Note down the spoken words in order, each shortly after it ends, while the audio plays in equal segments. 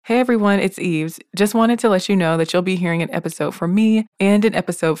Hey everyone, it's Eves. Just wanted to let you know that you'll be hearing an episode from me and an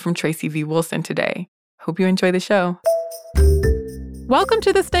episode from Tracy V. Wilson today. Hope you enjoy the show. Welcome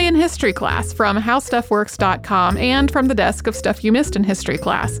to This Day in History class from HowStuffWorks.com and from the desk of Stuff You Missed in History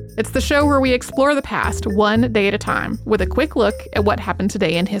class. It's the show where we explore the past one day at a time with a quick look at what happened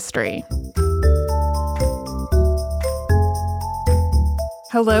today in history.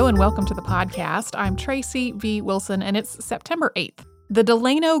 Hello and welcome to the podcast. I'm Tracy V. Wilson and it's September 8th. The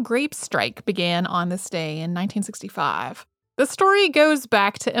Delano Grape strike began on this day in 1965. The story goes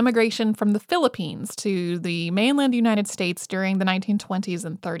back to immigration from the Philippines to the mainland United States during the 1920s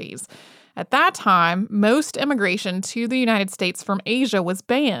and 30s. At that time, most immigration to the United States from Asia was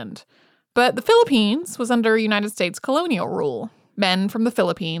banned. But the Philippines was under United States colonial rule. Men from the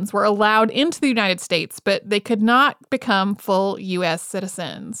Philippines were allowed into the United States, but they could not become full U.S.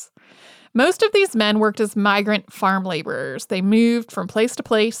 citizens. Most of these men worked as migrant farm laborers. They moved from place to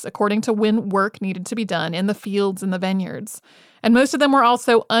place according to when work needed to be done in the fields and the vineyards. And most of them were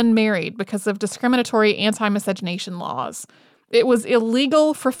also unmarried because of discriminatory anti-miscegenation laws. It was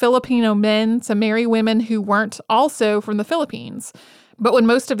illegal for Filipino men to marry women who weren't also from the Philippines. But when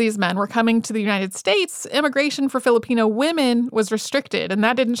most of these men were coming to the United States, immigration for Filipino women was restricted, and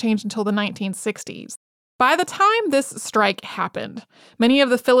that didn't change until the 1960s. By the time this strike happened, many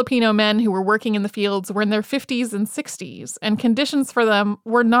of the Filipino men who were working in the fields were in their 50s and 60s, and conditions for them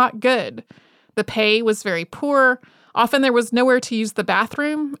were not good. The pay was very poor. Often there was nowhere to use the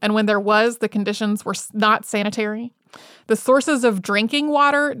bathroom, and when there was, the conditions were not sanitary. The sources of drinking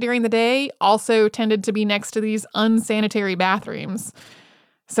water during the day also tended to be next to these unsanitary bathrooms.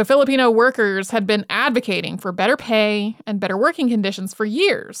 So Filipino workers had been advocating for better pay and better working conditions for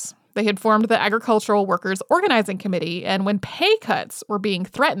years. They had formed the Agricultural Workers Organizing Committee, and when pay cuts were being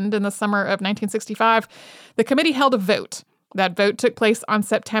threatened in the summer of 1965, the committee held a vote. That vote took place on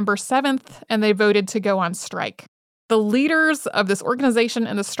September 7th, and they voted to go on strike. The leaders of this organization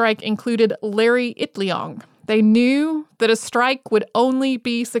and the strike included Larry Itliong. They knew that a strike would only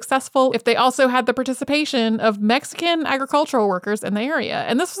be successful if they also had the participation of Mexican agricultural workers in the area.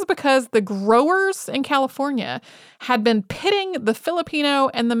 And this was because the growers in California had been pitting the Filipino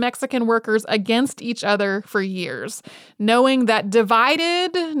and the Mexican workers against each other for years. Knowing that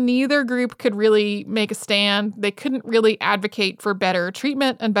divided, neither group could really make a stand. They couldn't really advocate for better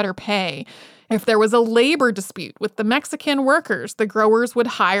treatment and better pay. If there was a labor dispute with the Mexican workers, the growers would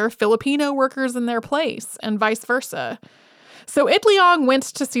hire Filipino workers in their place, and vice versa. So Itliong went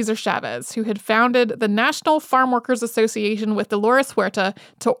to Cesar Chavez, who had founded the National Farm Workers Association with Dolores Huerta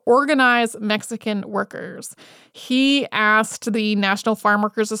to organize Mexican workers. He asked the National Farm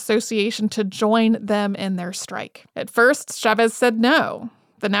Workers Association to join them in their strike. At first, Chavez said no.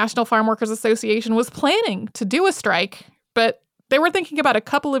 The National Farm Workers Association was planning to do a strike, but they were thinking about a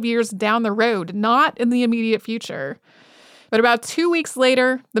couple of years down the road, not in the immediate future. But about 2 weeks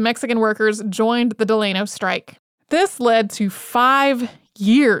later, the Mexican workers joined the Delano strike. This led to 5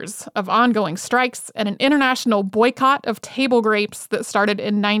 years of ongoing strikes and an international boycott of table grapes that started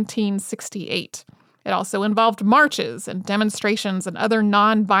in 1968. It also involved marches and demonstrations and other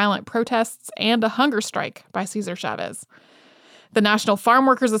non-violent protests and a hunger strike by Cesar Chavez. The National Farm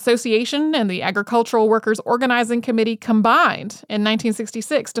Workers Association and the Agricultural Workers Organizing Committee combined in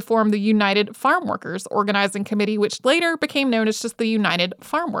 1966 to form the United Farm Workers Organizing Committee, which later became known as just the United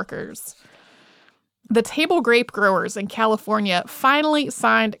Farm Workers. The table grape growers in California finally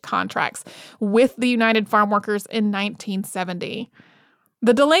signed contracts with the United Farm Workers in 1970.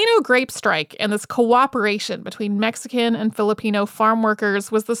 The Delano grape strike and this cooperation between Mexican and Filipino farm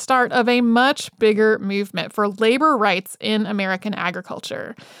workers was the start of a much bigger movement for labor rights in American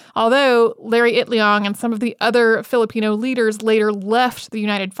agriculture. Although Larry Itliong and some of the other Filipino leaders later left the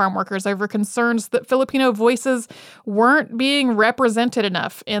United Farm Workers over concerns that Filipino voices weren't being represented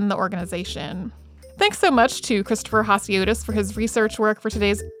enough in the organization. Thanks so much to Christopher Hasiotis for his research work for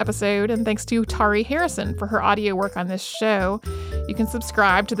today's episode, and thanks to Tari Harrison for her audio work on this show. You can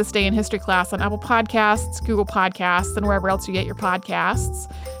subscribe to This Day in History class on Apple Podcasts, Google Podcasts, and wherever else you get your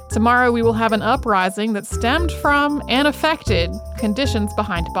podcasts. Tomorrow we will have an uprising that stemmed from and affected conditions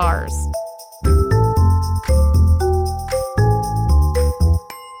behind bars.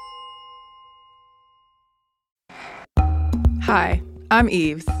 Hi, I'm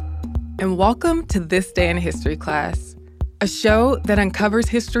Eves, and welcome to This Day in History class, a show that uncovers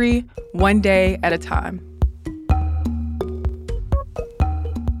history one day at a time.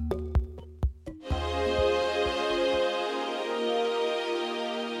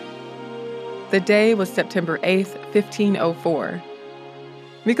 The day was September 8th, 1504.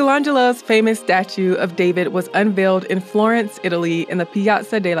 Michelangelo's famous statue of David was unveiled in Florence, Italy, in the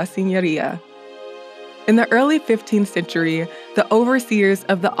Piazza della Signoria. In the early 15th century, the overseers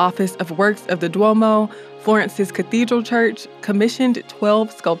of the Office of Works of the Duomo, Florence's cathedral church, commissioned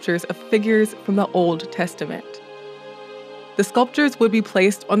 12 sculptures of figures from the Old Testament. The sculptures would be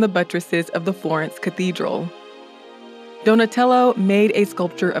placed on the buttresses of the Florence Cathedral. Donatello made a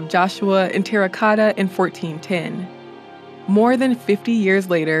sculpture of Joshua in terracotta in 1410. More than 50 years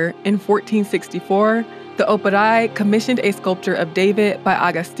later, in 1464, the Operai commissioned a sculpture of David by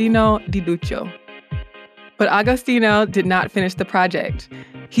Agostino di Duccio. But Agostino did not finish the project.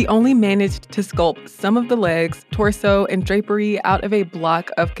 He only managed to sculpt some of the legs, torso, and drapery out of a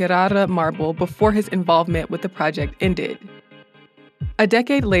block of Carrara marble before his involvement with the project ended. A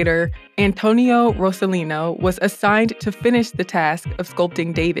decade later, Antonio Rossellino was assigned to finish the task of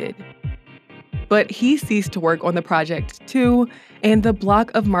sculpting David. But he ceased to work on the project too, and the block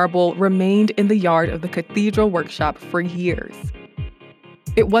of marble remained in the yard of the cathedral workshop for years.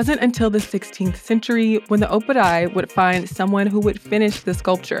 It wasn't until the 16th century when the Operai would find someone who would finish the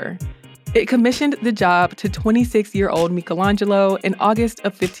sculpture. It commissioned the job to 26-year-old Michelangelo in August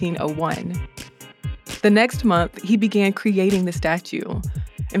of 1501. The next month, he began creating the statue.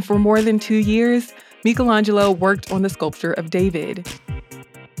 And for more than 2 years, Michelangelo worked on the sculpture of David.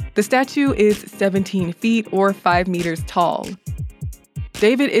 The statue is 17 feet or 5 meters tall.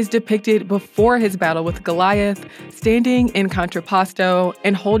 David is depicted before his battle with Goliath, standing in contrapposto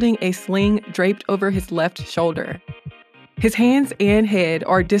and holding a sling draped over his left shoulder. His hands and head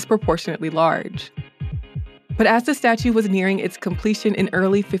are disproportionately large. But as the statue was nearing its completion in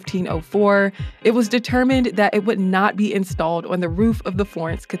early 1504, it was determined that it would not be installed on the roof of the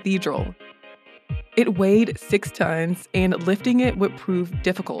Florence Cathedral. It weighed 6 tons, and lifting it would prove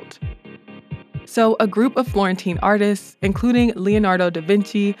difficult. So a group of Florentine artists, including Leonardo da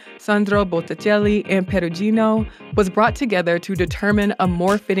Vinci, Sandro Botticelli, and Perugino, was brought together to determine a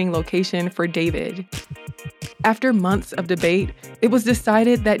more fitting location for David. After months of debate, it was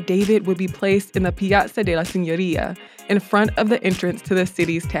decided that David would be placed in the Piazza della Signoria, in front of the entrance to the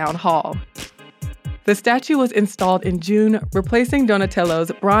city's town hall. The statue was installed in June, replacing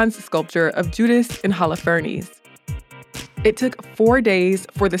Donatello's bronze sculpture of Judas and Holofernes. It took 4 days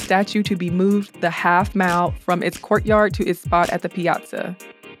for the statue to be moved the half-mile from its courtyard to its spot at the piazza.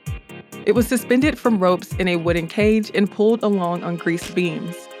 It was suspended from ropes in a wooden cage and pulled along on greased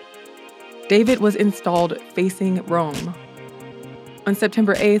beams. David was installed facing Rome. On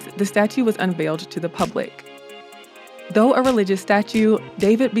September 8th, the statue was unveiled to the public. Though a religious statue,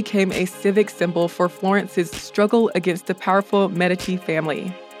 David became a civic symbol for Florence's struggle against the powerful Medici family.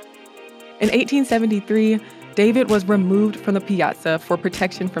 In 1873, David was removed from the piazza for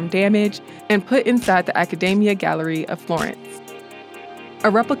protection from damage and put inside the Accademia Gallery of Florence. A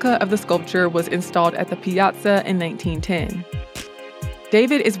replica of the sculpture was installed at the piazza in 1910.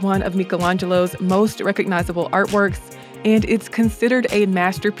 David is one of Michelangelo's most recognizable artworks, and it's considered a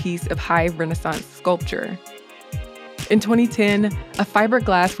masterpiece of high Renaissance sculpture. In 2010, a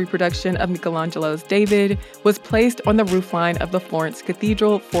fiberglass reproduction of Michelangelo's David was placed on the roofline of the Florence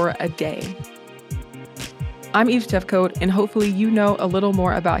Cathedral for a day. I'm Eve Jeffcoat, and hopefully you know a little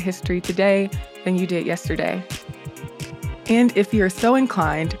more about history today than you did yesterday. And if you're so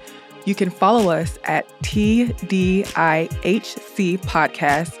inclined, you can follow us at TDIHC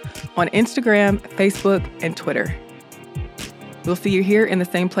Podcast on Instagram, Facebook, and Twitter. We'll see you here in the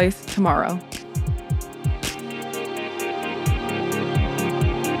same place tomorrow.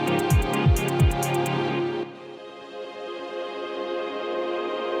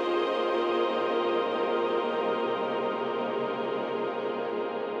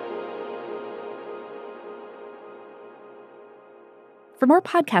 For more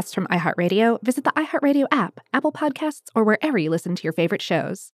podcasts from iHeartRadio, visit the iHeartRadio app, Apple Podcasts, or wherever you listen to your favorite shows.